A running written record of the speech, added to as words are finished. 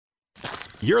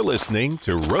You're listening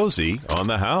to Rosie on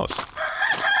the House.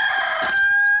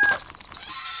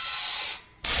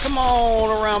 Come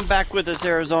on around back with us,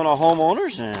 Arizona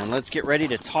homeowners, and let's get ready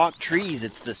to talk trees.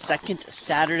 It's the second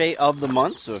Saturday of the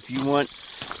month, so if you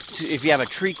have a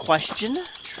tree question,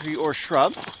 tree or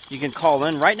shrub, you can call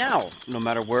in right now, no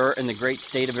matter where in the great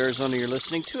state of Arizona you're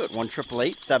listening to it.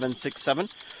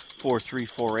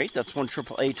 1-888-767-4348. That's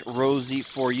 1-888-ROSIE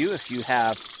for you. If you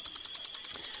have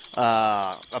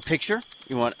a picture,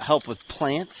 you want help with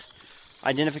plant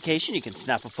identification, you can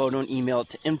snap a photo and email it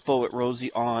to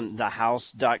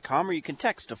info@rosieonthehouse.com, or you can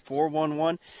text to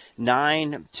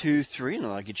 411-923, and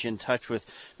I'll get you in touch with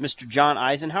Mr. John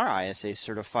Eisenhower, ISA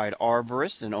certified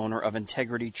arborist and owner of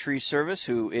Integrity Tree Service,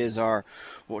 who is our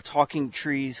Talking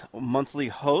Trees monthly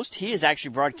host. He is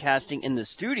actually broadcasting in the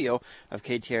studio of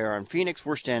KTAR in Phoenix.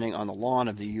 We're standing on the lawn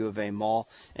of the U of A Mall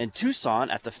in Tucson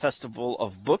at the Festival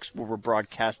of Books, where we're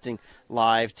broadcasting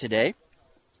live today.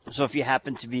 So if you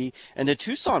happen to be in the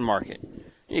Tucson market,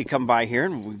 you come by here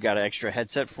and we've got an extra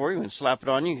headset for you and slap it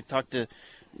on you. You can talk to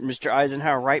Mr.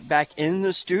 Eisenhower right back in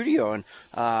the studio. And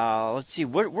let's see,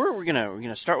 where we're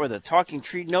gonna start with the talking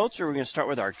tree notes, or we're gonna start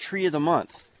with our tree of the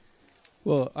month.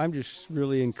 Well, I'm just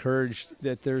really encouraged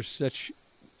that there's such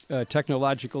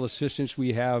technological assistance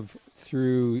we have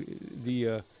through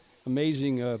the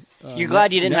amazing you're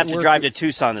glad you didn't have to drive to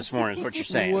Tucson this morning, is what you're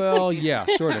saying. Well, yeah,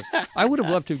 sort of. I would have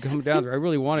loved to have come down there. I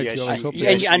really wanted to. I was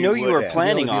hoping I know you were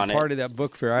planning on it. Part of that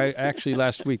book fair. I actually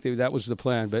last week that was the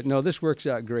plan. But no, this works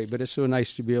out great. But it's so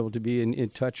nice to be able to be in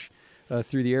touch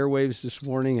through the airwaves this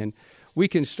morning. And we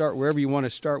can start wherever you want to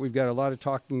start. We've got a lot of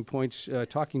talking points,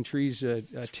 talking trees,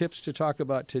 tips to talk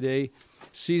about today,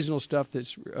 seasonal stuff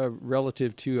that's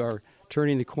relative to our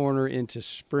turning the corner into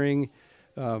spring.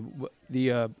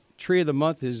 The tree of the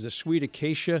month is the sweet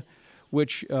acacia,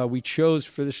 which we chose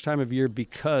for this time of year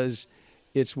because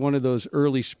it's one of those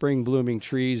early spring blooming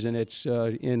trees, and it's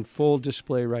in full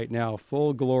display right now,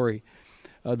 full glory.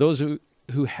 Those who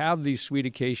have these sweet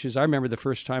acacias, I remember the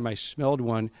first time I smelled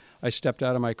one, I stepped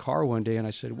out of my car one day and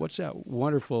I said, "What's that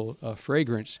wonderful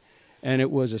fragrance?" And it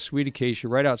was a sweet acacia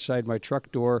right outside my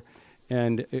truck door,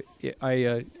 and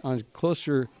on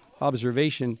closer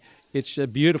observation, it's a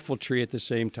beautiful tree at the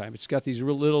same time. It's got these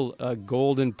real little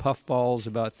golden puff balls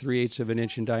about 3/8 of an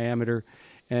inch in diameter,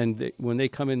 and when they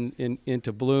come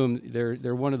into bloom,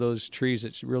 they're one of those trees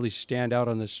that really stand out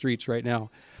on the streets right now.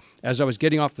 As I was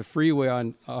getting off the freeway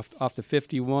off the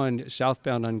 51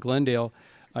 southbound on Glendale,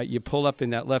 you pull up in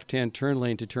that left-hand turn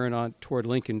lane to turn on toward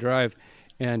Lincoln Drive,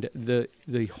 and the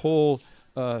whole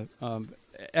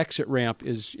exit ramp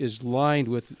is lined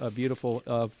with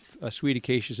beautiful sweet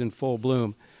acacias in full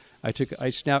bloom. I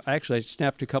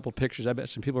snapped a couple pictures. I bet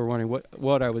some people were wondering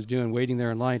what I was doing, waiting there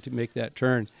in line to make that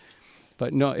turn.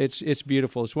 But no, it's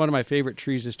beautiful. It's one of my favorite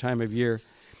trees this time of year.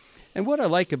 And what I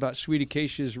like about sweet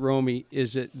acacias, Romy,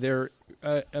 is that they're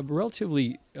a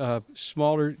relatively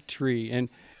smaller tree. And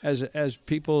as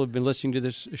people have been listening to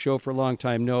this show for a long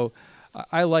time know,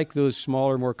 I like those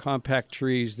smaller, more compact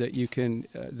trees that you can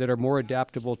that are more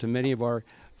adaptable to many of our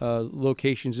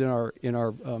locations in our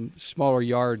smaller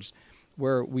yards,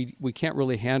 where we can't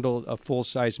really handle a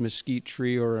full-size mesquite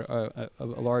tree or a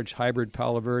large hybrid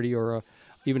Palo Verde or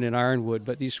even an ironwood.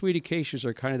 But these sweet acacias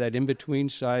are kind of that in-between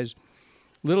size,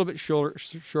 a little bit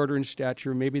shorter in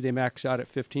stature. Maybe they max out at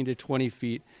 15 to 20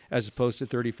 feet as opposed to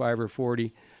 35 or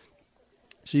 40.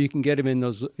 So you can get them in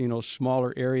those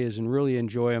smaller areas and really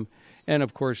enjoy them. And,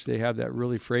 of course, they have that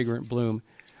really fragrant bloom.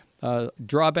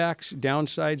 Drawbacks,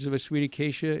 downsides of a sweet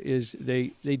acacia is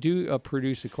they do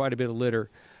produce quite a bit of litter.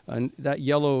 That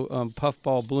yellow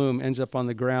puffball bloom ends up on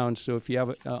the ground, so if you have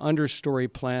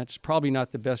understory plants, probably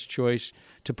not the best choice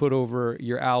to put over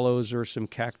your aloes or some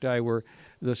cacti, where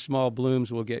the small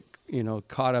blooms will get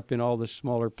caught up in all the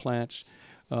smaller plants.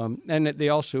 And they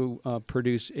also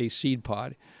produce a seed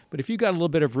pod. But if you've got a little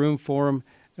bit of room for them,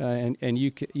 and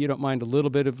you don't mind a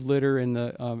little bit of litter in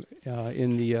the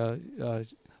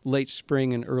late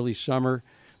spring and early summer,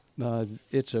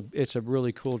 it's a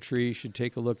really cool tree. You should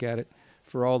take a look at it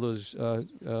for all those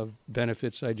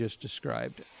benefits I just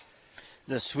described.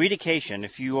 The sweet acacia,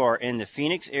 if you are in the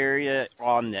Phoenix area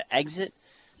on the exit,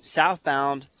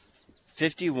 southbound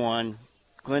 51,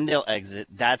 Glendale exit,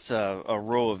 that's a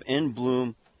row of in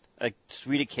bloom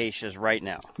sweet acacias right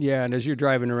now. Yeah, and as you're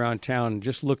driving around town,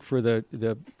 just look for the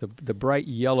bright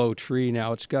yellow tree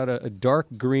now. It's got a dark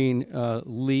green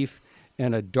leaf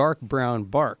and a dark brown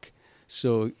bark.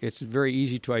 So it's very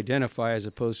easy to identify as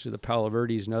opposed to the Palo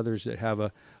Verdes and others that have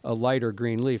a lighter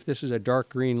green leaf. This is a dark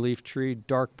green leaf tree,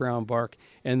 dark brown bark,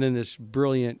 and then this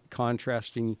brilliant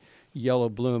contrasting yellow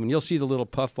bloom. And you'll see the little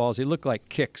puff balls. They look like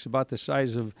Kix, about the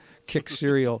size of Kix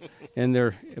cereal, and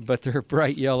they're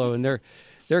bright yellow, and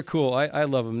they're cool. I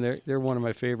love them. They're one of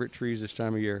my favorite trees this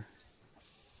time of year.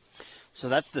 So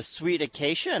that's the sweet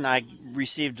acacia, and I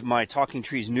received my Talking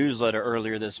Trees newsletter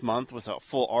earlier this month with a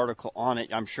full article on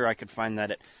it. I'm sure I could find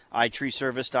that at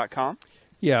itreeservice.com.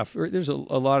 Yeah, there's a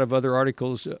lot of other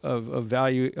articles of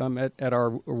value at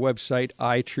our website,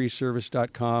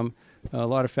 itreeservice.com. A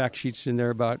lot of fact sheets in there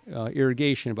about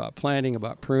irrigation, about planting,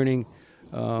 about pruning,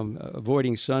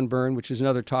 avoiding sunburn, which is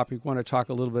another topic I want to talk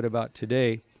a little bit about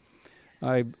today.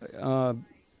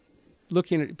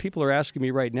 Looking at, people are asking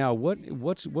me right now, what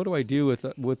do I do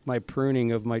with my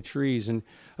pruning of my trees? And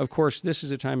of course, this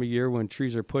is a time of year when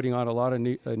trees are putting on a lot of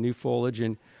new foliage,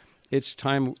 and it's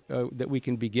time that we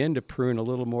can begin to prune a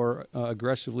little more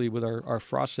aggressively with our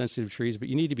frost-sensitive trees. But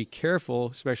you need to be careful,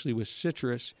 especially with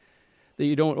citrus, that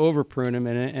you don't over prune them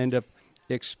and end up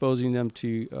exposing them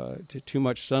to too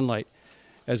much sunlight.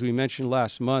 As we mentioned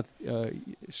last month,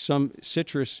 some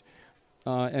citrus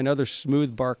and other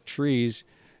smooth bark trees,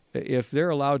 if they're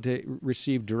allowed to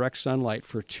receive direct sunlight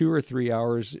for 2 or 3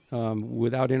 hours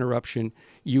without interruption,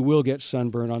 you will get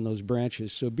sunburn on those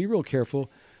branches. So be real careful.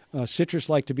 Citrus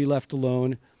like to be left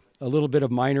alone. A little bit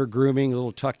of minor grooming, a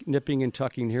little nipping and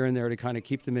tucking here and there to kind of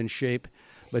keep them in shape.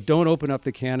 But don't open up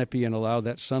the canopy and allow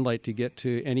that sunlight to get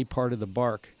to any part of the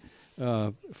bark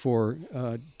for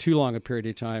too long a period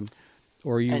of time,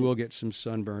 or you will get some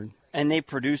sunburn. And they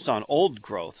produce on old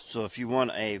growth. So if you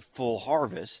want a full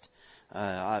harvest,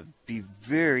 I'd be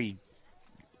very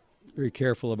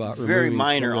careful about very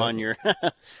minor on your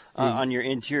on your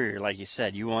interior. Like you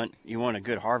said, you want a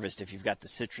good harvest if you've got the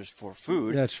citrus for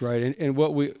food. That's right. And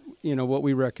what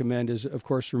we recommend is, of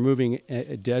course, removing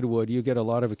dead wood. You get a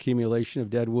lot of accumulation of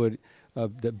dead wood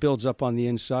that builds up on the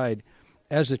inside.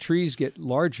 As the trees get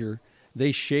larger,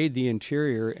 they shade the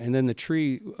interior, and then the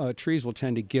trees will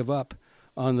tend to give up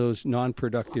on those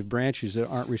non-productive branches that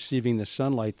aren't receiving the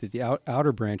sunlight that the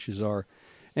outer branches are.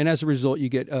 And as a result, you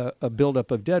get a buildup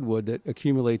of dead wood that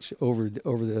accumulates over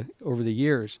the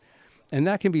years, and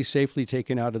that can be safely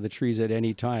taken out of the trees at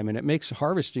any time, and it makes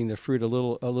harvesting the fruit a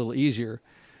little easier.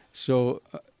 So,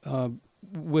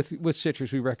 with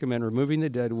citrus, we recommend removing the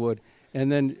dead wood, and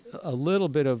then a little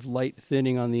bit of light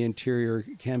thinning on the interior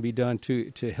can be done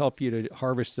to help you to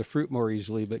harvest the fruit more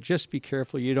easily. But just be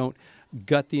careful you don't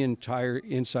gut the entire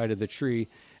inside of the tree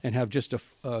and have just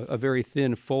a very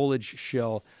thin foliage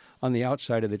shell on the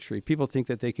outside of the tree. People think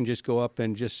that they can just go up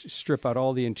and just strip out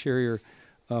all the interior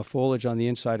foliage on the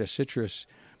inside of citrus,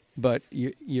 but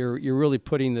you're really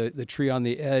putting the tree on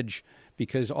the edge,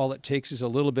 because all it takes is a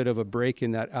little bit of a break in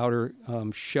that outer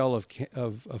shell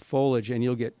of foliage, and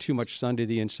you'll get too much sun to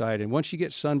the inside. And once you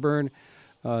get sunburn,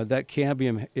 that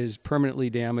cambium is permanently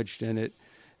damaged, and it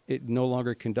no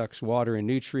longer conducts water and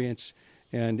nutrients,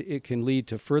 and it can lead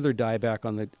to further dieback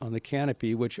on the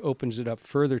canopy, which opens it up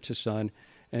further to sun.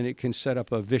 And it can set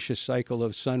up a vicious cycle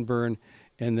of sunburn,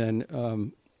 and then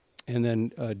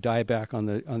dieback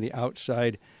on the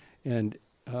outside, and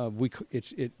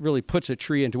it really puts a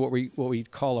tree into what we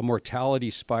call a mortality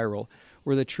spiral,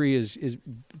 where the tree is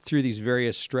through these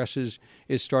various stresses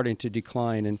is starting to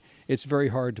decline, and it's very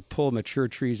hard to pull mature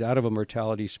trees out of a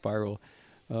mortality spiral.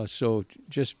 So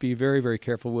just be very, very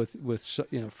careful with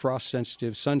frost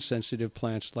sensitive, sun sensitive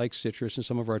plants like citrus and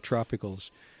some of our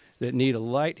tropicals that need a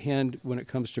light hand when it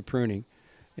comes to pruning,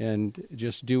 and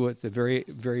just do it the very,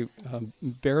 very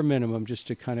bare minimum just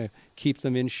to kind of keep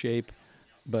them in shape.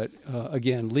 But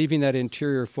again, leaving that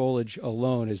interior foliage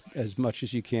alone as much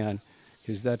as you can,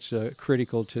 because that's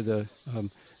critical to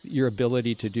your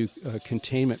ability to do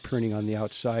containment pruning on the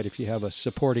outside if you have a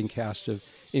supporting cast of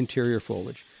interior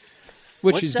foliage.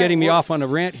 Which is getting me off on a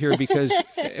rant here, because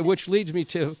which leads me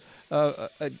to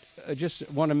I just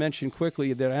want to mention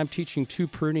quickly that I'm teaching 2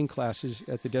 pruning classes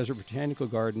at the Desert Botanical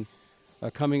Garden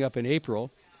coming up in April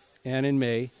and in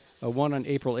May. One on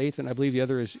April 8th, and I believe the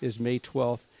other is May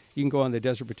 12th. You can go on the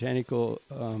Desert Botanical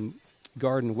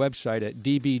Garden website at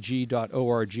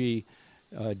dbg.org,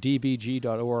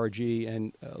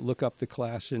 and look up the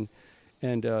class. And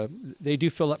they do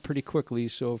fill up pretty quickly,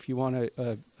 so if you want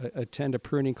to attend a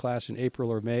pruning class in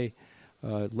April or May,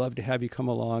 I'd love to have you come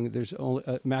along. There's only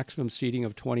a maximum seating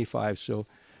of 25, so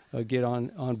get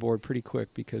on board pretty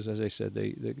quick, because, as I said,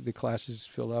 the classes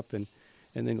fill up, and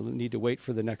then you'll need to wait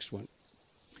for the next one.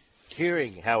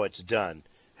 Hearing how it's done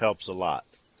helps a lot.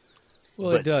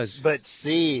 Well, it does. But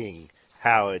seeing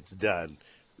how it's done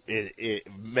it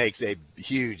makes a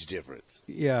huge difference.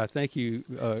 Yeah, thank you,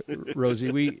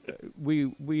 Rosie.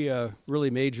 We really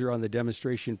major on the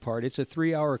demonstration part. It's a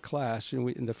 3-hour class, and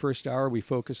in the first hour we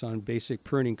focus on basic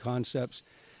pruning concepts.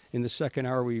 In the second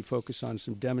hour we focus on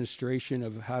some demonstration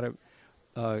of how to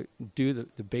do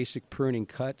the basic pruning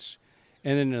cuts,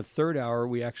 and then in the third hour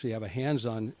we actually have a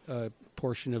hands-on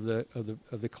portion of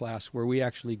the class where we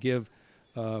actually give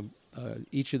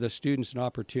each of the students an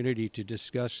opportunity to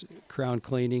discuss crown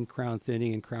cleaning, crown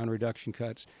thinning, and crown reduction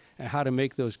cuts, and how to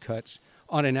make those cuts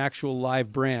on an actual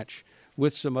live branch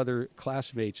with some other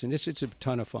classmates. And it's a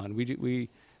ton of fun. We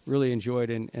really enjoyed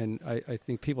it, and I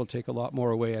think people take a lot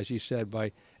more away, as you said,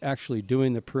 by actually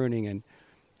doing the pruning, and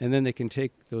then they can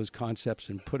take those concepts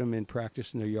and put them in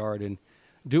practice in their yard and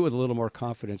do it with a little more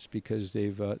confidence because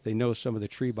they know some of the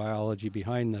tree biology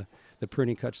behind the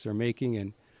pruning cuts they're making,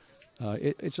 and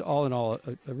it's all in all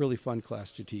a really fun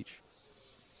class to teach.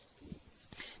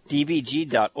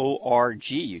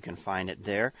 dbg.org, you can find it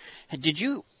there. Did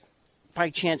you, by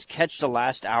chance, catch the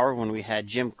last hour when we had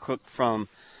Jim Cook from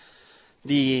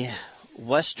the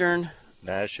Western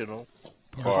National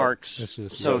Parks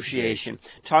Association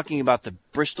talking about the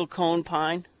Bristol cone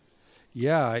pine?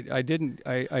 Yeah, I didn't.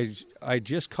 I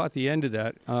just caught the end of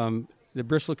that. The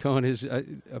Bristol cone is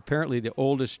apparently the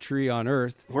oldest tree on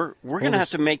Earth. We're going to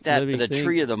have to make that the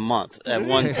tree of the month at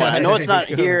one point. I know it's not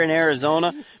here in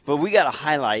Arizona, but we got to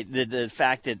highlight the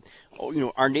fact that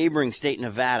our neighboring state,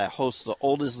 Nevada, hosts the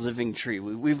oldest living tree.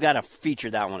 We've got to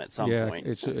feature that one at some point.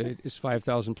 Yeah, it's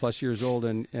 5,000 plus years old,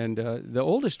 and the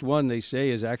oldest one they say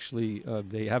is actually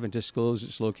they haven't disclosed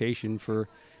its location for.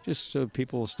 Just so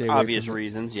people will stay away obvious from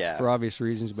reasons, yeah. For obvious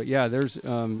reasons, but yeah, there's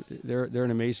they're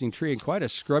an amazing tree and quite a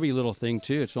scrubby little thing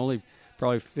too. It's only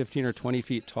probably 15 or 20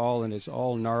 feet tall, and it's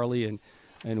all gnarly and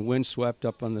windswept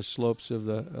up on the slopes of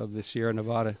the Sierra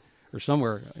Nevada or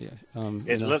somewhere.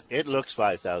 It looks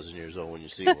 5,000 years old when you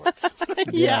see one.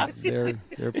 Yeah, they're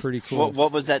pretty cool.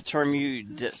 What was that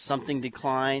term something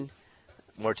decline?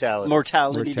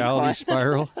 Mortality decline.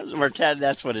 Spiral.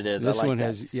 That's what it is. This I like one that.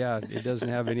 has, it doesn't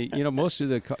have any. Most of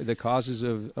the causes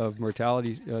of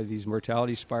mortality, these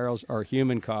mortality spirals, are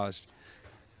human caused.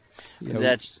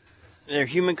 They're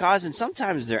human caused, and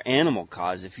sometimes they're animal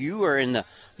caused. If you are in the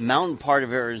mountain part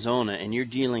of Arizona and you're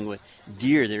dealing with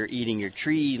deer that are eating your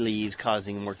tree leaves,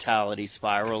 causing a mortality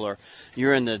spiral, or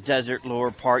you're in the desert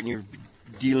lower part and you're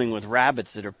dealing with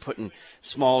rabbits that are putting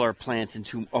smaller plants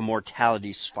into a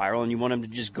mortality spiral, and you want them to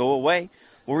just go away.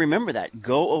 Well, remember that.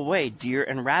 Go away, deer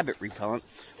and rabbit repellent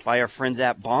by our friends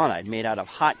at Bonide, made out of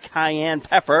hot cayenne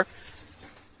pepper.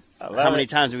 How many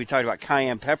times have we talked about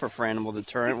cayenne pepper for animal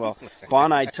deterrent? Well,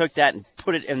 Bonide took that and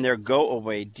put it in their go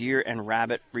away deer and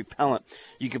rabbit repellent.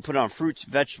 You can put it on fruits,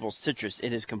 vegetables, citrus.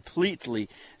 It is completely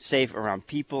safe around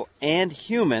people and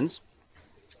humans.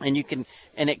 And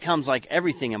it comes like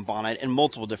everything in Bonide in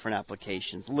multiple different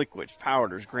applications, liquids,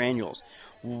 powders, granules.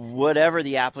 Whatever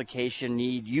the application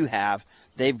need you have,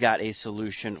 they've got a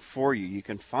solution for you. You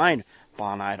can find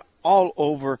Bonide all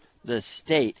over the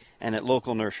state and at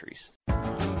local nurseries.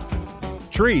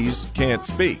 Trees can't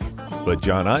speak, but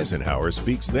John Eisenhower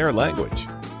speaks their language.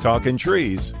 Talking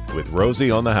Trees with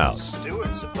Rosie on the House.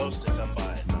 Stuart's supposed to come by.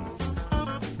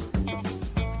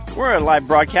 We're at a live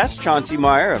broadcast. Chauncey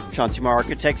Meyer of Chauncey Meyer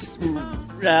Architects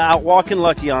out walking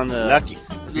Lucky on the... Lucky.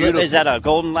 Beautiful. Is that a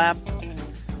Golden Lab?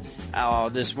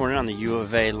 This morning on the U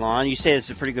of A lawn. You say it's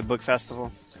a pretty good book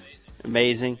festival?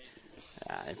 Amazing.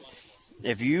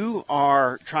 If you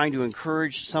are trying to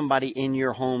encourage somebody in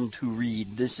your home to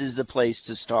read, this is the place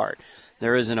to start.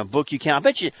 There isn't a book you can. I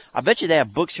bet you they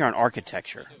have books here on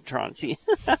architecture, Chauncey.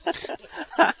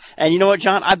 And you know what,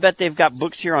 John? I bet they've got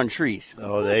books here on trees.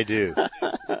 Oh, they do.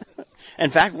 In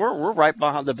fact, we're right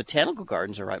behind the botanical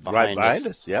gardens are right behind us. Right behind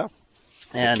us, yeah.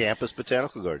 And the Campus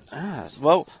Botanical Gardens.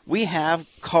 Well, we have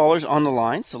callers on the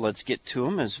line, so let's get to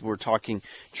them as we're talking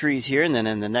trees here. And then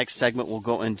in the next segment, we'll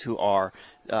go into our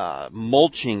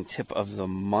mulching tip of the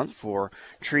month for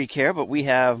tree care. But we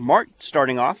have Mark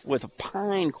starting off with a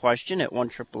pine question at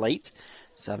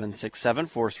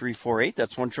 1-888-767-4348.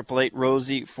 That's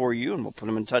 1-888-ROSIE for you, and we'll put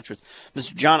him in touch with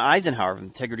Mr. John Eisenhower of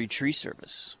Integrity Tree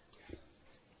Service.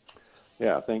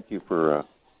 Yeah, thank you for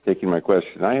taking my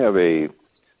question. I have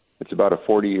it's about a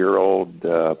 40-year-old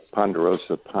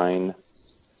ponderosa pine,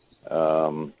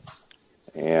 and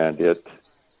it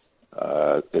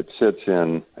sits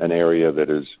in an area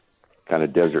that is kind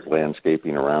of desert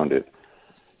landscaping around it.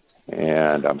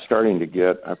 And I'm starting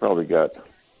to I probably got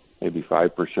maybe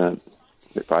 5%,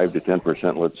 5 to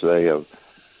 10%, let's say, of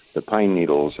the pine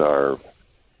needles are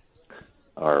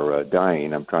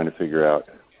dying. I'm trying to figure out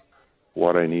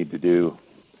what I need to do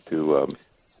to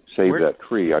save that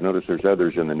tree. I notice there's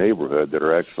others in the neighborhood that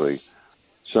are actually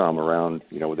some around,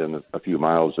 within a few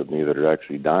miles of me that are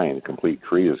actually dying. The complete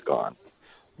tree is gone.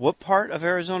 What part of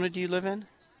Arizona do you live in?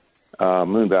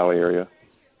 Moon Valley area.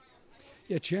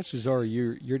 Yeah, chances are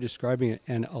you're describing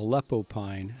an Aleppo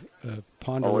pine,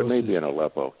 ponderosa. Oh, it may be an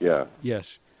Aleppo, yeah.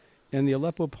 Yes. And the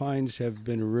Aleppo pines have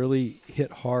been really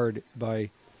hit hard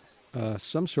by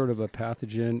some sort of a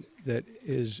pathogen that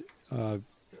is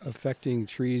affecting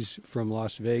trees from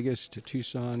Las Vegas to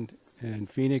Tucson and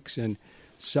Phoenix, and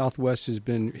Southwest has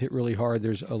been hit really hard.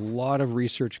 There's a lot of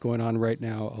research going on right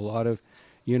now. A lot of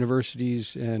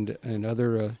universities and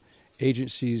other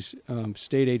agencies,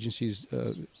 state agencies,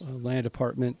 land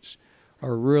departments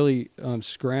are really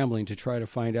scrambling to try to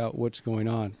find out what's going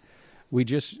on. We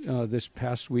just, this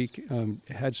past week,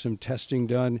 had some testing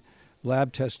done,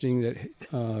 lab testing that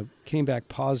came back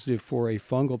positive for a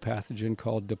fungal pathogen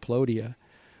called Diplodia.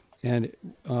 And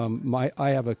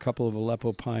I have a couple of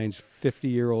Aleppo pines,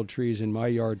 50-year-old trees in my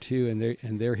yard too,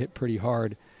 and they're hit pretty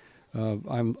hard.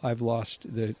 I've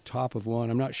lost the top of one.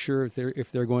 I'm not sure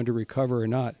if they're going to recover or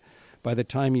not. By the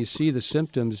time you see the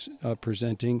symptoms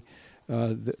presenting,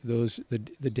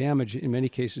 the damage in many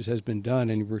cases has been done,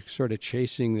 and we're sort of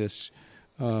chasing this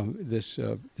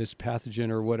pathogen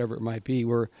or whatever it might be.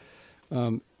 Where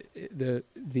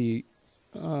the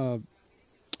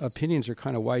opinions are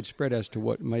kind of widespread as to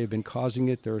what may have been causing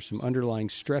it. There are some underlying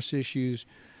stress issues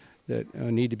that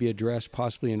need to be addressed,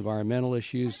 possibly environmental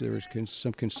issues. There was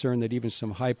some concern that even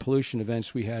some high pollution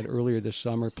events we had earlier this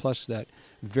summer, plus that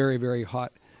very, very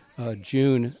hot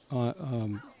June,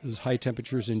 those high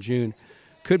temperatures in June,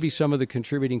 could be some of the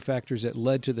contributing factors that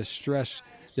led to the stress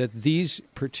that these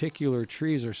particular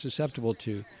trees are susceptible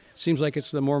to. Seems like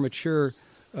it's the more mature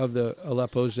of the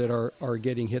Aleppos that are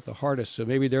getting hit the hardest. So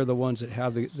maybe they're the ones that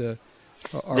have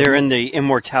they're in the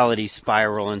immortality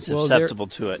spiral and susceptible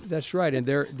to it. That's right, and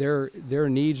their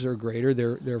needs are greater.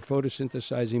 They're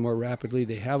photosynthesizing more rapidly.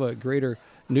 They have a greater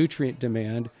nutrient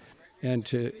demand,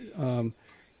 and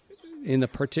in the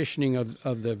partitioning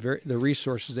of the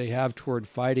resources they have toward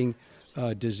fighting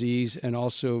disease and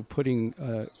also putting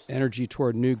energy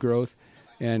toward new growth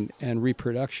and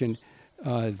reproduction.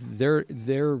 Their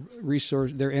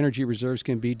energy reserves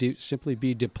can simply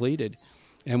be depleted,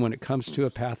 and when it comes to a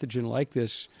pathogen like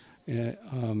this,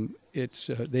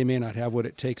 they may not have what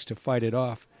it takes to fight it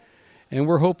off. And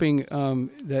we're hoping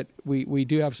that we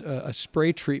do have a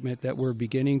spray treatment that we're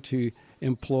beginning to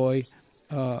employ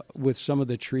with some of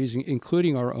the trees,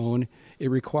 including our own.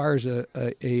 It requires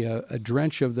a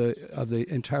drench of the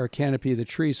entire canopy of the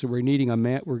tree, so we're going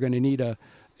to need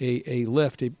a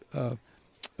lift.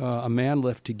 A man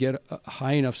lift to get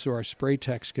high enough so our spray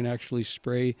techs can actually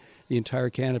spray the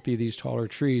entire canopy of these taller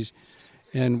trees.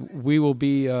 And we will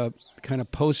be kind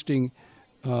of posting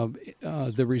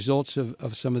the results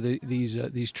of some of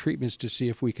these treatments to see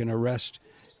if we can arrest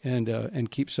and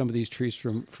keep some of these trees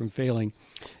from failing.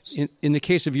 In the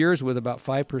case of yours, with about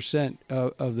 5%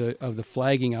 of the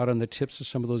flagging out on the tips of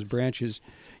some of those branches,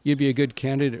 you'd be a good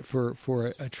candidate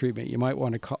for a treatment. You might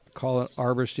want to call an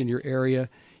arborist in your area.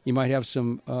 You might have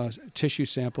some tissue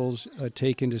samples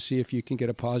taken to see if you can get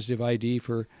a positive ID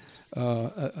for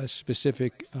a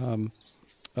specific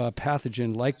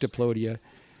pathogen like Diplodia.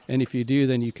 And if you do,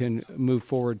 then you can move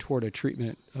forward toward a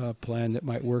treatment plan that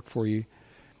might work for you.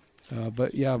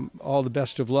 But yeah, all the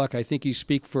best of luck. I think you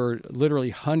speak for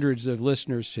literally hundreds of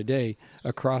listeners today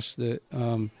across the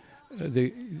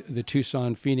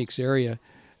Tucson, Phoenix area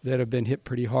that have been hit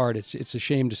pretty hard. It's a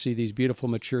shame to see these beautiful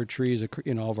mature trees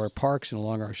in all of our parks and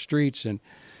along our streets and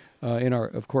in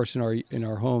our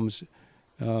homes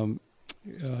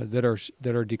that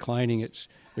are declining.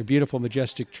 They're beautiful,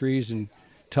 majestic trees, and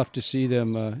tough to see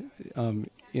them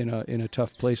in a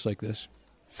tough place like this.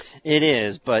 It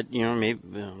is, but maybe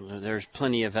there's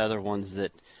plenty of other ones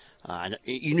that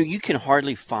you can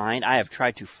hardly find. I have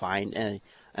tried to find an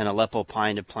Aleppo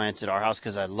pine to plant at our house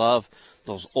because I love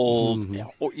those old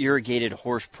irrigated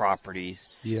horse properties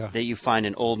that you find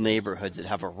in old neighborhoods that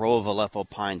have a row of Aleppo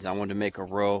pines. I wanted to make a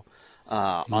row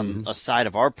on a side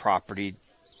of our property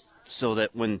so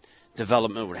that when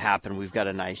development would happen, we've got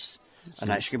a nice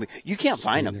screen. You can't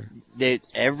find them.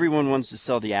 Everyone wants to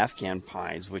sell the Afghan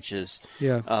pines, which is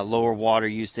lower water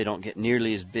use. They don't get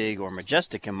nearly as big or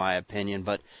majestic, in my opinion,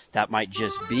 but that might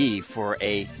just be for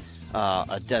a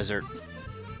desert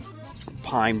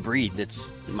pine breed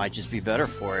might just be better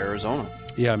for Arizona.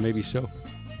 Yeah, maybe so.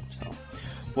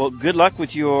 Well, good luck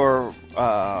with your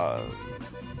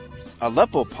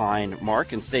Aleppo pine,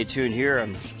 Mark, and stay tuned here.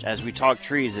 As we talk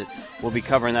trees, we'll be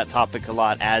covering that topic a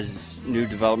lot as new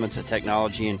developments of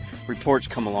technology and reports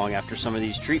come along after some of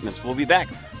these treatments. We'll be back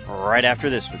right after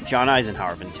this with John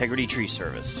Eisenhower of Integrity Tree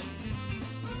Service.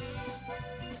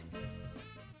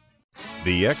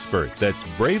 The expert that's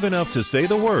brave enough to say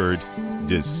the word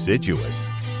deciduous.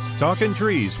 Talking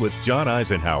Trees with John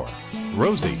Eisenhower.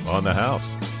 Rosie on the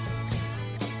house.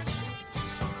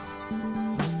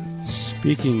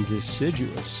 Speaking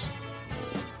deciduous,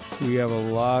 we have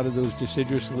a lot of those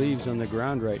deciduous leaves on the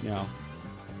ground right now.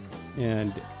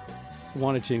 And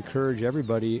wanted to encourage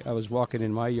everybody. I was walking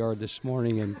in my yard this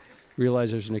morning and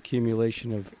realized there's an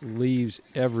accumulation of leaves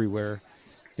everywhere.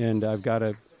 And I've got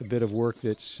a bit of work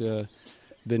that's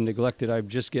been neglected. I'm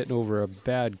just getting over a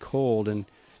bad cold, and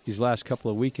these last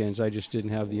couple of weekends I just didn't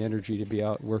have the energy to be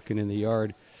out working in the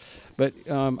yard. But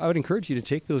I would encourage you to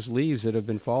take those leaves that have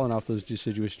been falling off those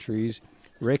deciduous trees,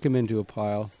 rake them into a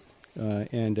pile,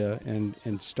 and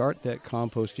start that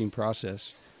composting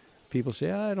process. People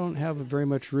say, I don't have very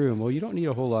much room. Well, you don't need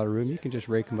a whole lot of room. You can just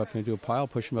rake them up into a pile,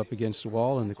 push them up against the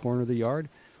wall in the corner of the yard,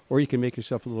 or you can make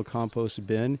yourself a little compost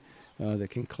bin that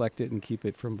can collect it and keep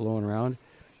it from blowing around.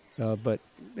 But,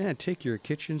 man, take your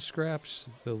kitchen scraps,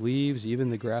 the leaves, even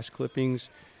the grass clippings,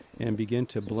 and begin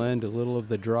to blend a little of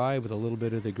the dry with a little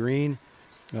bit of the green.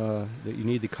 That you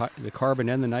need the carbon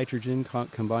and the nitrogen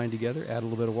combined together. Add a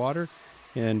little bit of water,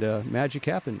 and magic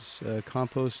happens.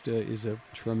 Compost is a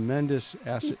tremendous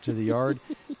asset to the yard.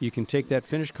 You can take that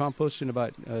finished compost in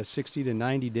about 60 to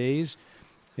 90 days,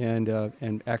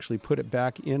 and actually put it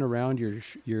back in around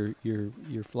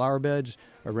your flower beds,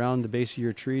 around the base of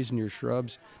your trees and your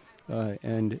shrubs,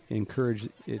 and encourage.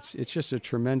 It's just a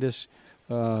tremendous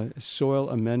soil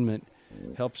amendment.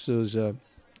 Helps those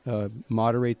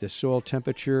moderate the soil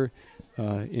temperature,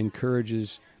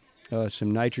 encourages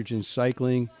some nitrogen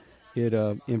cycling. It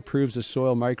improves the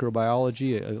soil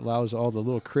microbiology. It allows all the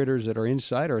little critters that are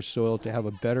inside our soil to have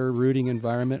a better rooting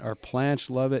environment. Our plants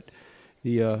love it.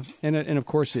 And of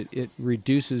course, it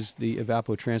reduces the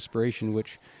evapotranspiration,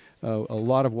 which a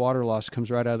lot of water loss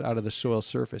comes right out of the soil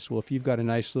surface. Well, if you've got a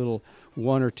nice little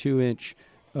 1 or 2 inch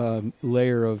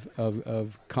layer of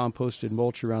composted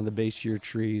mulch around the base of your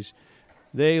trees,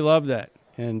 they love that,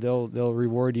 and they'll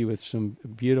reward you with some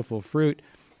beautiful fruit,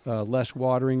 less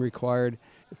watering required,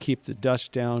 keep the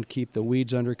dust down, keep the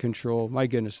weeds under control. My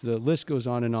goodness, the list goes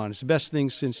on and on. It's the best thing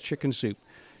since chicken soup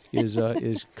is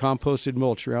composted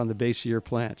mulch around the base of your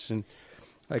plants. And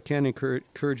I can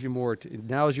encourage you more.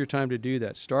 Now is your time to do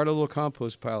that. Start a little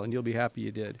compost pile, and you'll be happy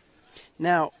you did.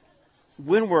 Now,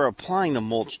 when we're applying the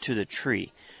mulch to the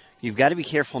tree, you've got to be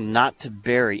careful not to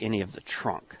bury any of the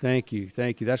trunk. Thank you.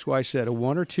 That's why I said a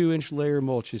 1 or 2 inch layer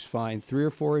mulch is fine. 3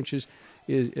 or 4 inches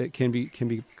can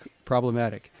be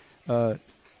problematic. A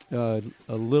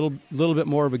little bit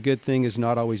more of a good thing is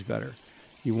not always better.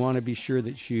 You want to be sure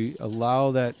that you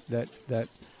allow that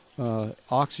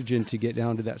oxygen to get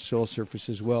down to that soil surface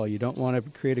as well. You don't want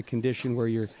to create a condition where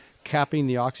you're capping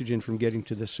the oxygen from getting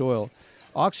to the soil.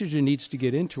 Oxygen needs to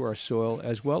get into our soil,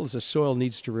 as well as the soil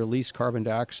needs to release carbon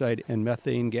dioxide and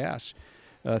methane gas.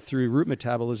 Through root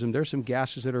metabolism, there's some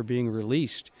gases that are being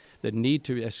released that need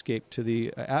to escape to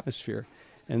the atmosphere.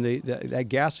 And that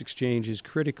gas exchange is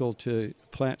critical to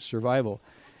plant survival.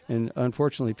 And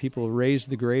unfortunately, people raise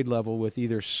the grade level with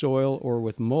either soil or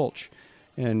with mulch,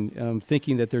 and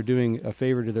thinking that they're doing a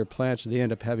favor to their plants, they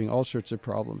end up having all sorts of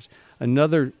problems.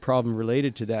 Another problem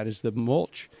related to that is the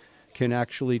mulch can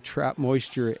actually trap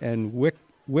moisture and wick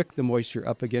the moisture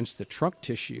up against the trunk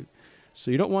tissue. So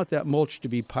you don't want that mulch to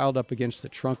be piled up against the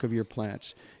trunk of your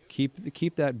plants.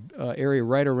 Keep that area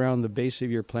right around the base of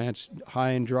your plants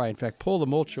high and dry. In fact, pull the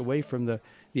mulch away from the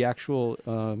actual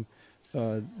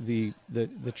the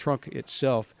trunk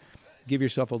itself. Give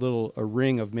yourself a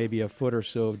ring of maybe a foot or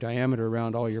so of diameter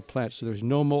around all your plants, so there's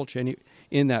no mulch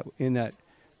within that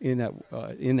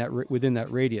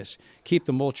radius. Keep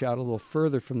the mulch out a little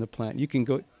further from the plant. You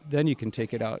can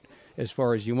take it out as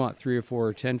far as you want, 3 or 4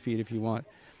 or 10 feet if you want,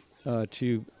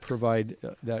 to provide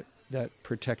that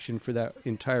protection for that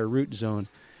entire root zone.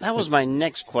 That was my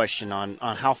next question on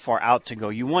how far out to go.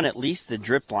 You want at least the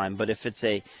drip line, but if it's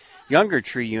a younger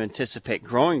tree you anticipate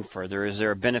growing further, is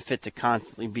there a benefit to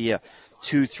constantly be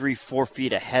 2, 3, 4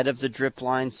 feet ahead of the drip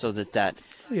line so that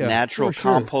natural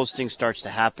composting starts to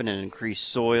happen and increase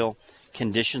soil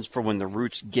conditions for when the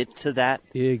roots get to that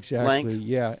length?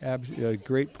 Yeah,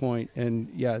 great point. And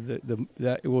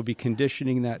that it will be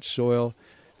conditioning that soil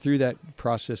through that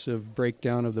process of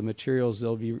breakdown of the materials.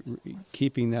 They'll be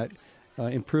keeping that,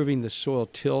 improving the soil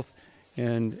tilth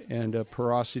and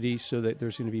porosity, so that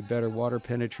there's going to be better water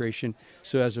penetration.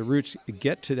 So as the roots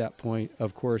get to that point,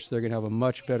 of course, they're going to have a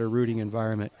much better rooting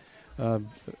environment.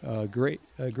 Great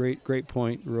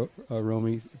point,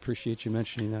 Romy. Appreciate you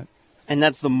mentioning that. And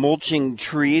that's the Mulching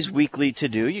Trees weekly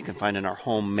to-do. You can find in our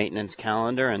home maintenance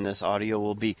calendar, and this audio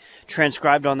will be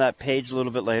transcribed on that page a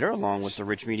little bit later, along with the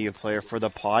Rich Media Player for the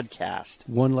podcast.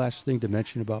 One last thing to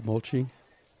mention about mulching,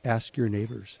 ask your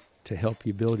neighbors to help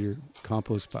you build your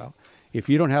compost pile. If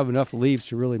you don't have enough leaves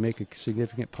to really make a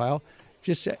significant pile,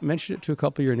 just mention it to a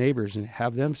couple of your neighbors and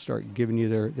have them start giving you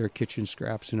their kitchen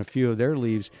scraps and a few of their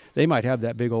leaves. They might have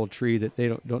that big old tree that they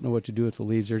don't know what to do with the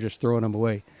leaves. They're just throwing them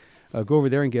away. Go over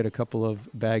there and get a couple of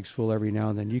bags full every now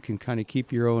and then. You can kind of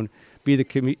keep your own, be the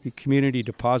community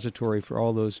depository for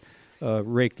all those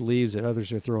raked leaves that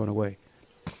others are throwing away.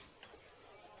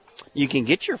 You can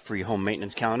get your free home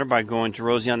maintenance calendar by going to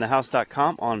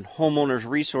rosieonthehouse.com on homeowners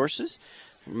resources.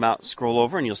 Scroll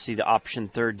over and you'll see the option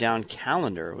third down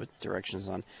calendar with directions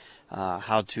on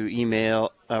how to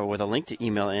email, with a link to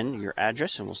email in your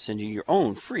address, and we'll send you your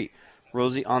own free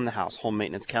Rosie on the House home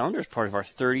maintenance calendar as part of our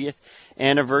 30th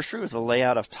anniversary, with a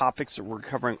layout of topics that we're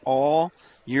covering all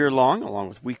year long, along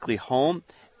with weekly home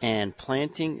and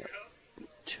planting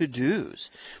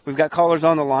to-dos. We've got callers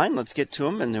on the line. Let's get to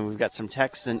them, and then we've got some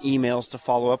texts and emails to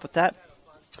follow up with that.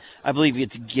 I believe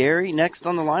it's Gary next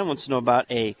on the line. Wants to know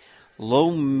about a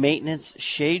low-maintenance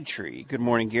shade tree. Good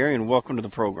morning, Gary, and welcome to the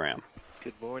program.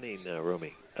 Good morning,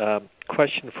 Romy.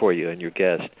 Question for you and your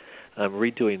guest. I'm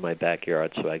redoing my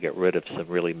backyard, so I get rid of some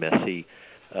really messy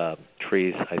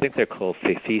trees. I think they're called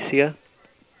Faecacia.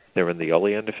 They're in the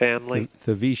oleander family.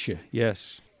 Faecacia,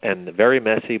 yes. And very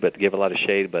messy, but give a lot of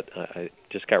shade. But I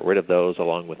just got rid of those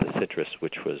along with the citrus,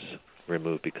 which was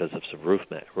removed because of some roof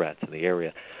rats in the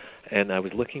area. And I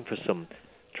was looking for some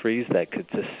trees that could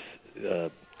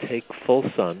just take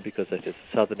full sun because it's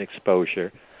southern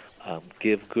exposure,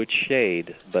 give good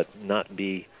shade, but not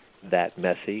be that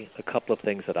messy. A couple of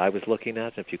things that I was looking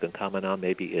at, if you can comment on,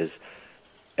 maybe is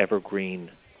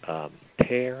evergreen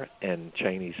pear and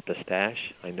Chinese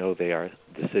pistache. I know they are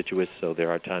deciduous, so there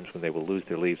are times when they will lose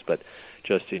their leaves, but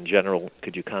just in general,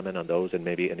 could you comment on those and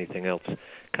maybe anything else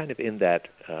kind of in that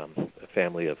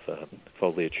family of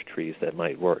foliage trees that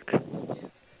might work?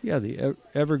 Yeah, the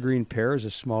evergreen pear is a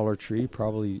smaller tree,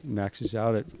 probably maxes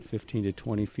out at 15 to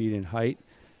 20 feet in height,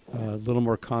 a little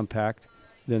more compact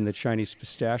than the Chinese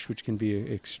pistache, which can be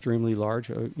extremely large,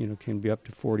 can be up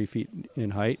to 40 feet in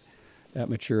height at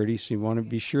maturity. So you want to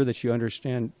be sure that you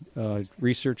understand,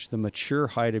 research the mature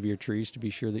height of your trees to be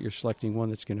sure that you're selecting one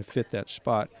that's going to fit that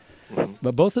spot. Mm-hmm.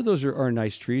 But both of those are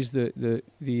nice trees. They're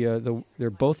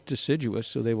both deciduous,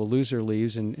 so they will lose their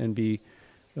leaves and be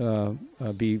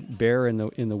bare in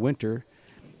the winter.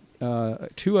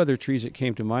 Two other trees that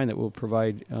came to mind that will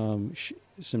provide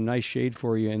some nice shade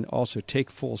for you and also take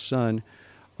full sun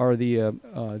are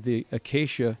the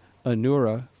Acacia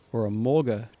anura, or a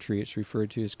mulga tree. It's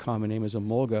referred to, its common name as a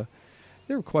mulga.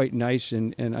 They're quite nice,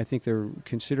 and I think they're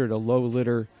considered a low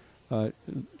litter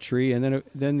tree. And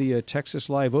then the Texas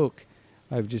live oak.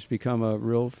 I've just become a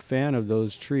real fan of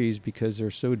those trees because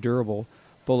they're so durable,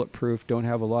 bulletproof, don't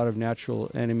have a lot of natural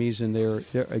enemies, and they're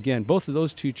again, both of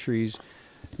those two trees,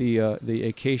 the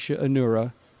Acacia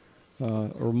anura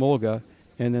or mulga,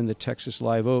 and then the Texas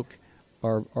live oak,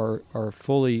 are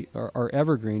fully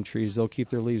evergreen trees. They'll keep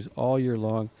their leaves all year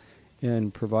long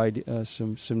and provide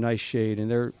some nice shade.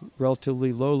 And they're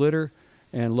relatively low litter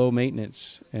and low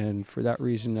maintenance. And for that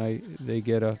reason, they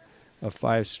get a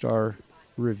 5-star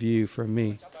review from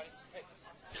me.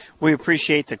 We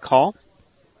appreciate the call.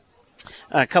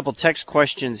 A couple text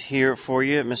questions here for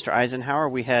you, Mr. Eisenhower.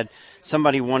 We had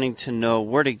somebody wanting to know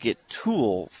where to get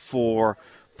tool for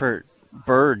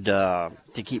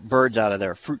to keep birds out of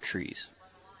their fruit trees.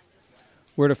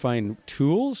 Where to find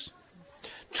tools?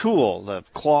 Tool, the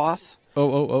cloth.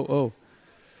 Oh.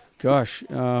 Gosh.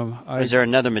 Is there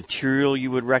another material you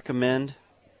would recommend?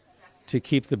 To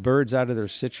keep the birds out of their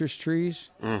citrus trees?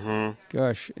 Mm-hmm.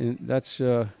 Gosh, and that's,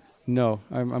 no.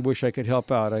 I wish I could help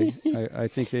out. I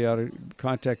think they ought to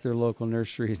contact their local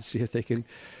nursery and see if they can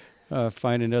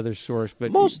find another source.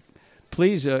 But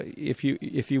please, if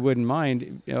you wouldn't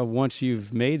mind, once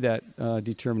you've made that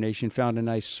determination, found a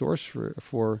nice source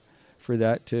for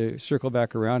that, to circle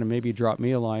back around and maybe drop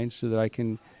me a line so that I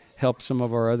can help some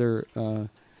of our other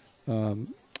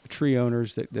tree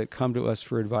owners that come to us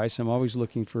for advice. I'm always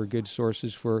looking for good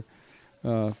sources for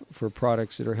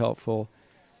products that are helpful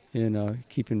in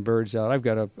keeping birds out. I've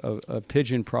got a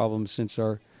pigeon problem since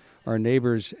our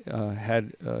neighbors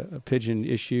had a pigeon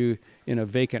issue in a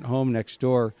vacant home next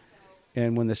door.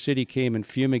 And when the city came and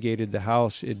fumigated the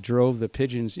house, it drove the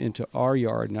pigeons into our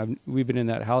yard. And we've been in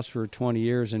that house for 20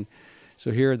 years. And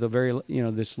so here,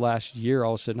 this last year,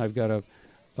 all of a sudden, I've got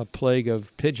a plague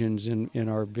of pigeons in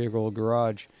our big old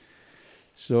garage.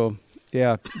 So,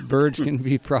 yeah, birds can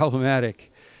be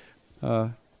problematic.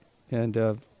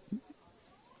 and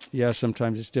yeah,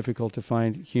 sometimes it's difficult to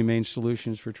find humane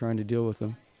solutions for trying to deal with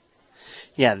them.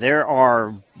 Yeah, there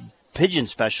are pigeon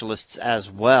specialists as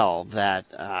well that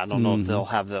I don't know if they'll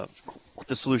have the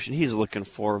solution he's looking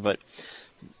for, but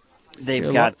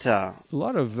they've got a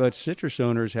lot of citrus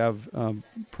owners have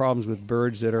problems with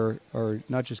birds that are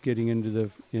not just getting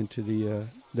into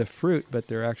the fruit, but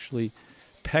they're actually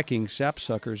pecking,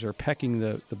 sapsuckers are pecking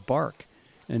the bark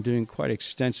and doing quite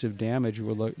extensive damage.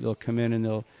 Where they'll come in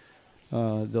and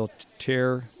they'll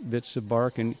tear bits of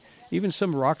bark, and even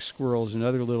some rock squirrels and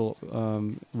other little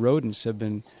rodents have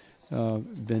been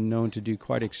known to do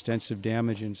quite extensive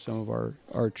damage in some of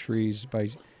our trees by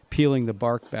peeling the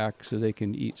bark back so they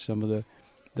can eat some of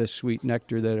the sweet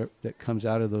nectar that comes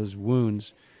out of those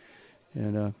wounds.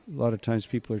 And a lot of times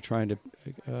people are trying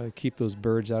to keep those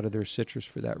birds out of their citrus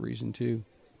for that reason too.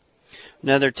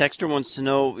 Another texter wants to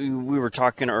know, we were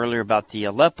talking earlier about the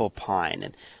Aleppo pine,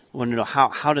 and want to know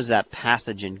how does that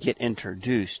pathogen get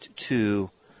introduced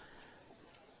to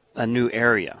a new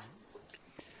area?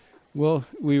 Well,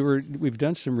 we've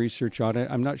done some research on it.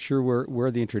 I'm not sure where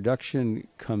the introduction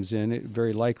comes in. It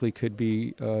very likely could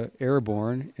be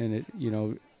airborne, and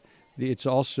it's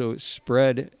also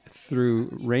spread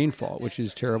through rainfall, which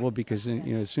is terrible because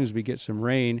as soon as we get some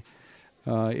rain,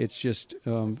 it's just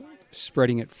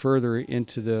spreading it further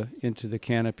into the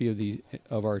canopy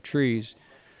of our trees.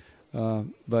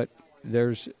 But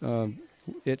there's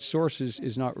its source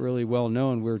is not really well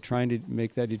known. We're trying to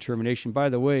make that determination. By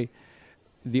the way,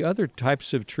 the other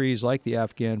types of trees like the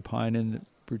Afghan pine and the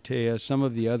Brutea, some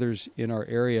of the others in our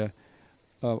area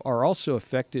are also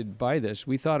affected by this.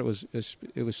 We thought it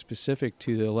was specific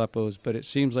to the Aleppos, but it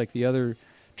seems like the other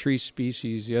tree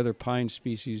species, the other pine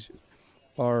species,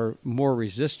 are more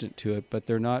resistant to it, but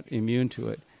they're not immune to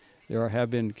it. There have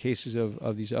been cases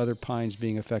of these other pines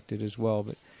being affected as well,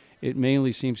 but it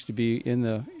mainly seems to be in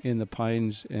the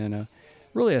pines, and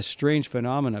really a strange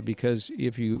phenomena, because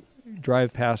if you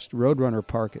drive past Roadrunner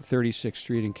Park at 36th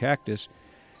Street in Cactus,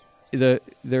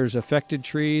 there's affected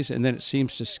trees, and then it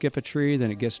seems to skip a tree,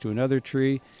 then it gets to another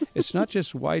tree. It's not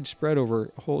just widespread over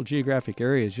whole geographic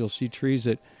areas. You'll see trees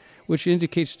which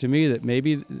indicates to me that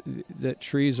maybe that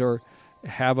trees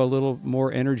have a little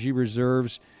more energy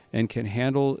reserves and can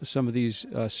handle some of these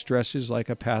stresses like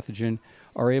a pathogen,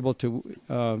 are able to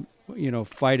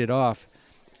fight it off.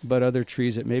 But other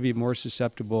trees that may be more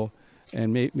susceptible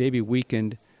and maybe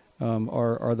weakened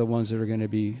are the ones that are going to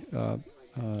be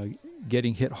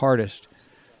getting hit hardest.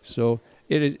 So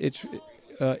it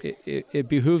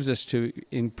behooves us to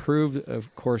improve,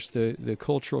 of course, the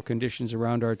cultural conditions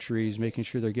around our trees, making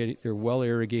sure they're well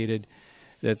irrigated,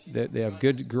 that they have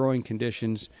good growing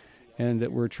conditions, and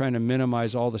that we're trying to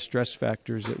minimize all the stress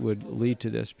factors that would lead to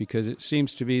this. Because it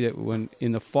seems to be that when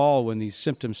in the fall, when these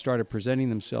symptoms started presenting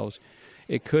themselves,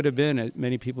 it could have been,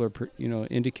 many people are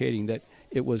indicating that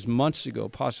it was months ago,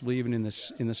 possibly even in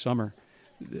the summer,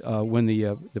 when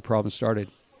the problem started.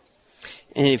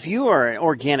 And if you are an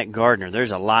organic gardener,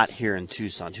 there's a lot here in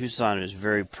Tucson. Tucson is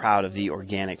very proud of the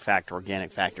organic factor.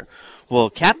 Well,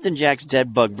 Captain Jack's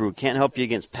Dead Bug Brew can't help you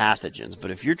against pathogens,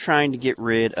 but if you're trying to get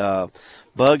rid of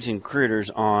bugs and critters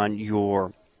on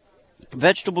your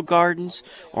vegetable gardens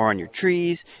or on your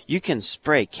trees, you can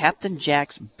spray Captain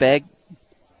Jack's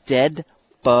Dead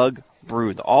Bug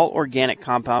Brew. The all-organic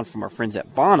compound from our friends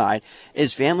at Bonide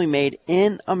is family-made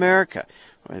in America.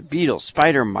 Beetles,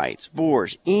 spider mites,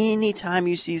 borers. Anytime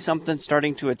you see something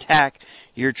starting to attack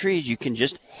your trees, you can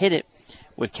just hit it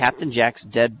with Captain Jack's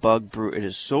Dead Bug Brew. It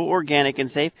is so organic and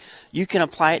safe. You can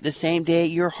apply it the same day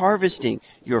you're harvesting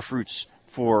your fruits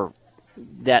for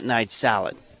that night's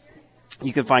salad.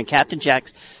 You can find Captain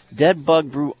Jack's Dead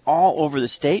Bug Brew all over the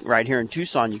state. Right here in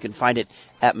Tucson, you can find it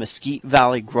at Mesquite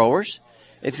Valley Growers.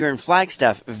 If you're in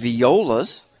Flagstaff,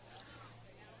 Viola's,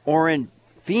 or in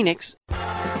Phoenix.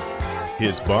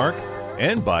 His bark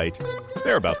and bite,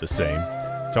 they're about the same.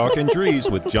 Talking Trees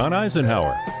with John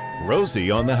Eisenhower. Rosie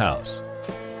on the house.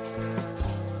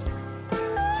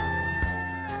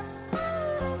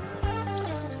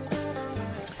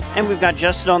 And we've got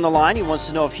Justin on the line. He wants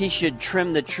to know if he should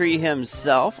trim the tree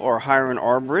himself or hire an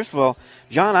arborist. Well,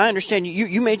 John, I understand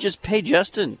you may just pay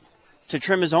Justin to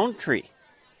trim his own tree.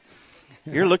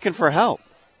 You're looking for help.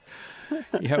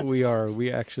 Yeah, we are.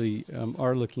 We actually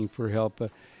are looking for help.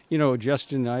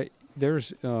 Justin,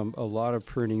 there's a lot of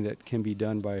pruning that can be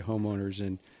done by homeowners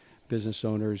and business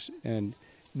owners, and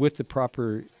with the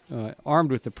proper,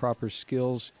 armed with the proper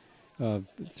skills,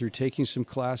 through taking some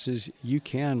classes, you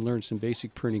can learn some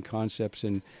basic pruning concepts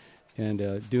and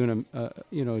do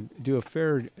a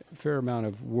fair amount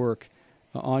of work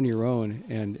on your own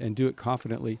and do it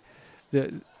confidently.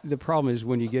 the problem is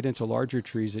when you get into larger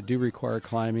trees that do require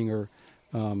climbing, or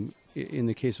in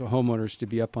the case of homeowners to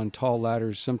be up on tall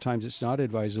ladders, sometimes it's not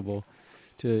advisable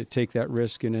to take that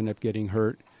risk and end up getting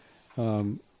hurt.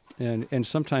 And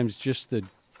sometimes just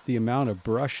the amount of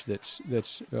brush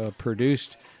that's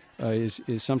produced is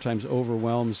sometimes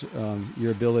overwhelms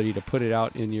your ability to put it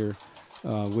out in your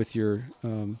with your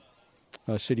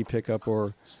city pickup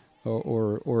or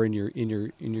in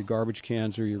your garbage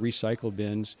cans or your recycle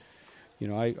bins. You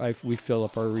know, we fill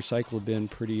up our recycle bin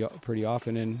pretty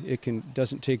often, and it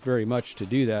doesn't take very much to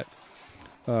do that.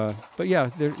 But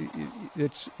yeah,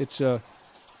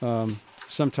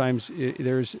 sometimes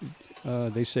there's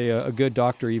they say a good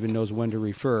doctor even knows when to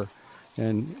refer,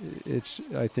 and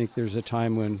I think there's a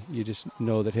time when you just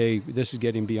know that, hey, this is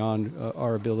getting beyond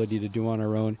our ability to do on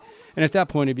our own, and at that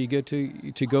point it'd be good to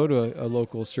go to a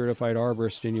local certified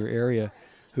arborist in your area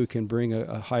who can bring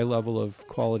a high level of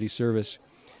quality service.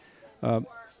 It's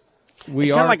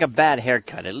kind of like a bad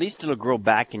haircut. At least it'll grow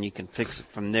back and you can fix it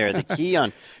from there. The key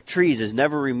on trees is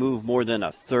never remove more than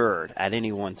a third at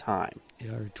any one time.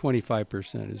 Yeah, or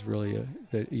 25% is really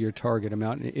your target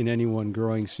amount in any one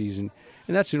growing season,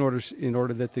 and that's in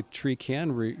order that the tree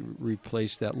can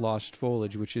replace that lost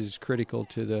foliage, which is critical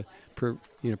to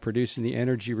producing the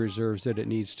energy reserves that it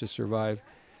needs to survive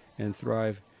and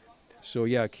thrive. So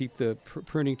yeah, keep the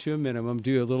pruning to a minimum.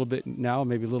 Do a little bit now,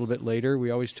 maybe a little bit later.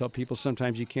 We always tell people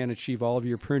sometimes you can't achieve all of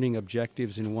your pruning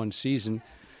objectives in one season.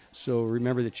 So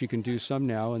remember that you can do some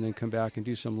now and then come back and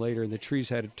do some later. And the trees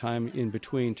had time in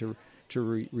between to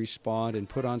respond and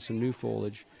put on some new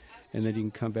foliage. And then you can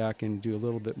come back and do a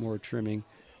little bit more trimming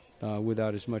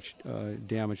without as much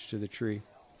damage to the tree.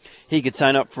 He could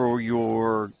sign up for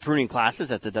your pruning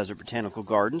classes at the Desert Botanical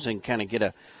Gardens and kind of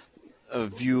get a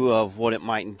view of what it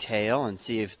might entail and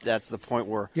see if that's the point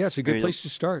where... Yeah, it's a good place to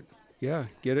start. Yeah,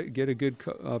 get a good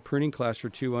pruning class or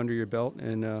two under your belt,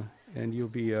 and you'll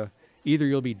be either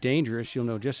you'll be dangerous, you'll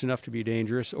know just enough to be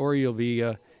dangerous, or you'll be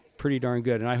pretty darn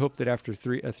good. And I hope that after a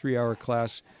 3-hour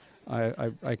class,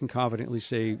 I can confidently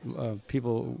say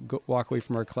people walk away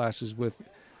from our classes with,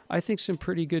 I think, some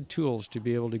pretty good tools to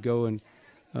be able to go and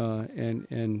do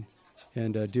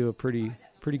a pretty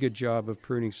good job of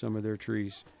pruning some of their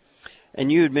trees. And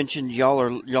you had mentioned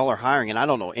y'all are hiring, and I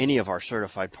don't know any of our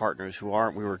certified partners who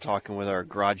aren't. We were talking with our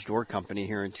garage door company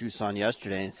here in Tucson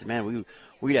yesterday, and said, "Man,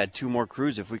 we'd add 2 more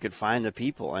crews if we could find the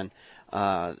people." And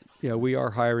yeah, we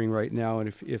are hiring right now,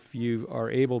 and if you are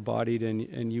able-bodied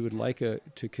and you would like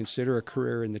to consider a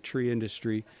career in the tree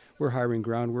industry, we're hiring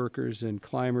ground workers and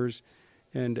climbers.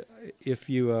 And if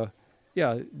you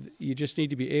you just need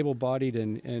to be able-bodied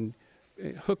and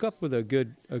hook up with a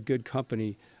good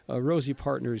company. Rosie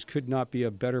Partners could not be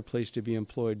a better place to be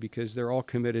employed because they're all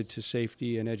committed to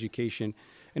safety and education.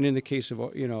 And in the case of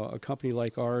a company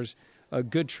like ours,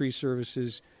 good tree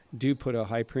services do put a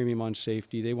high premium on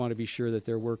safety. They want to be sure that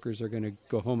their workers are going to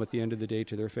go home at the end of the day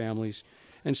to their families.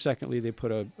 And secondly, they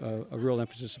put a real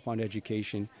emphasis upon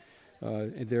education.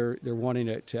 They're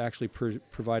wanting to actually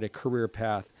provide a career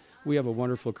path. We have a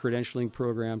wonderful credentialing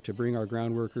program to bring our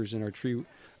ground workers and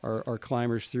our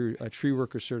climbers through a tree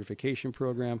worker certification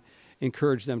program,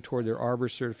 encourage them toward their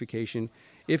arborist certification.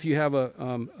 If you have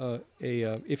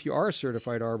if you are a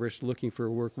certified arborist looking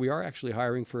for work, we are actually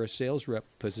hiring for a sales rep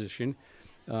position.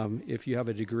 If you have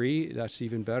a degree, that's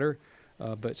even better.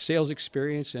 But sales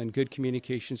experience and good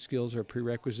communication skills are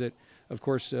prerequisite. Of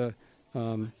course,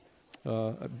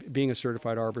 being a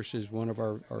certified arborist is one of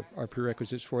our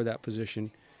prerequisites for that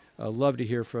position. Love to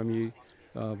hear from you.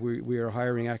 We are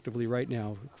hiring actively right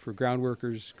now for ground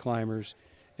workers, climbers,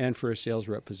 and for a sales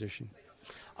rep position.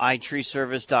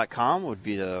 iTreeService.com would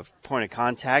be the point of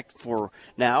contact for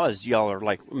now, as y'all are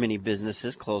like many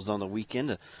businesses closed on the weekend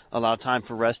to allow time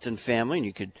for rest and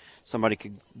family. And somebody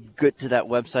could get to that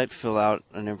website, fill out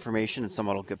an information, and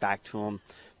someone will get back to them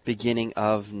beginning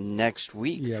of next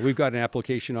week. Yeah, we've got an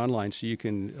application online, so you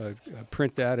can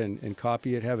print that and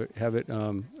copy it, have it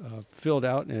filled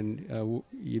out, and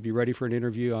you'd be ready for an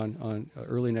interview on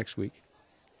early next week.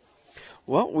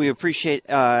 Well, we appreciate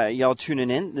y'all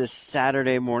tuning in this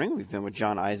Saturday morning. We've been with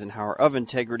John Eisenhower of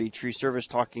Integrity Tree Service,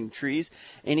 talking trees.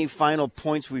 Any final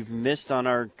points we've missed on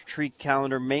our tree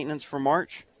calendar maintenance for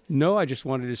March? No, I just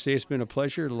wanted to say it's been a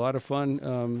pleasure, a lot of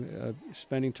fun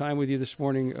spending time with you this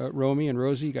morning, Romy and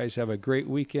Rosie. You guys have a great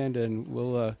weekend, and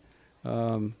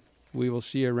we will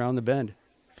see you around the bend.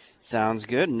 Sounds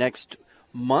good. Next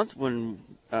month, when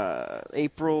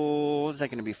April, is that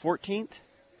going to be 14th?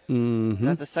 Mm-hmm. Is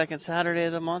that the second Saturday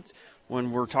of the month?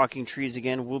 When we're talking trees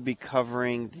again, we'll be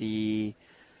covering the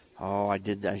Oh, I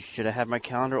did. I should have had my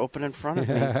calendar open in front of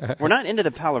me. We're not into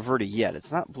the Palo Verde yet.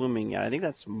 It's not blooming yet. I think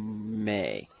that's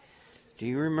May. Do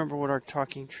you remember what our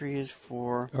talking tree is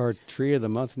for? Our tree of the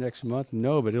month next month?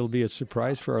 No, but it'll be a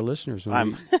surprise for our listeners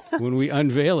when we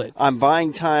unveil it. I'm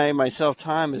buying myself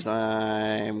time as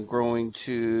I'm growing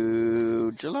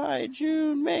to July,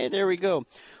 June, May. There we go.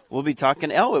 We'll be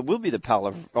talking. Oh, it will be the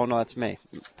Palo. Oh no, that's May.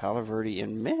 Palo Verde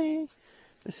in May.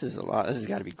 This is a lot. This has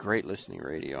got to be great listening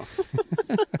radio.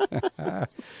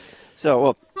 So,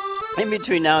 well, in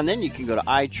between now and then, you can go to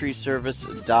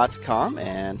itreeservice.com,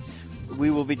 and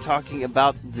we will be talking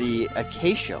about the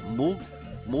acacia,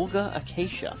 Mulga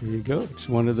acacia. There you go. It's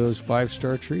one of those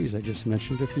 5-star trees I just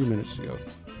mentioned a few minutes ago.